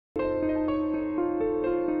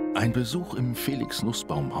Ein Besuch im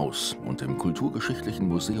Felix-Nussbaum-Haus und im Kulturgeschichtlichen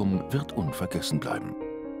Museum wird unvergessen bleiben.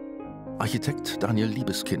 Architekt Daniel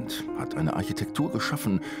Liebeskind hat eine Architektur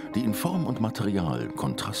geschaffen, die in Form und Material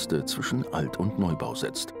Kontraste zwischen Alt- und Neubau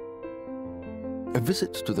setzt. A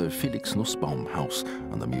visit to the Felix-Nussbaum-Haus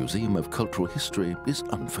and the Museum of Cultural History is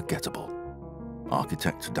unforgettable.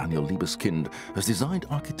 Architect Daniel Liebeskind has designed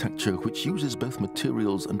architecture which uses both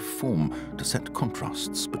materials and form to set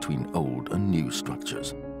contrasts between old and new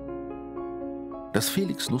structures. Das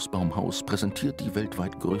Felix-Nussbaum-Haus präsentiert die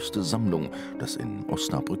weltweit größte Sammlung des in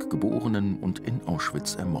Osnabrück geborenen und in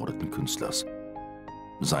Auschwitz ermordeten Künstlers.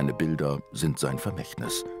 Seine Bilder sind sein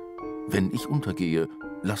Vermächtnis. Wenn ich untergehe,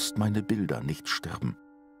 lasst meine Bilder nicht sterben.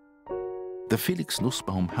 The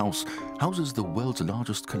Felix-Nussbaum-Haus houses the world's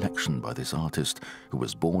largest collection by this artist, who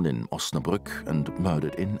was born in Osnabrück and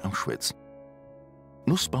murdered in Auschwitz.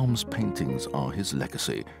 Nussbaum's paintings are his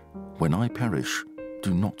legacy. When I perish,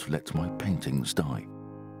 do not let my paintings die.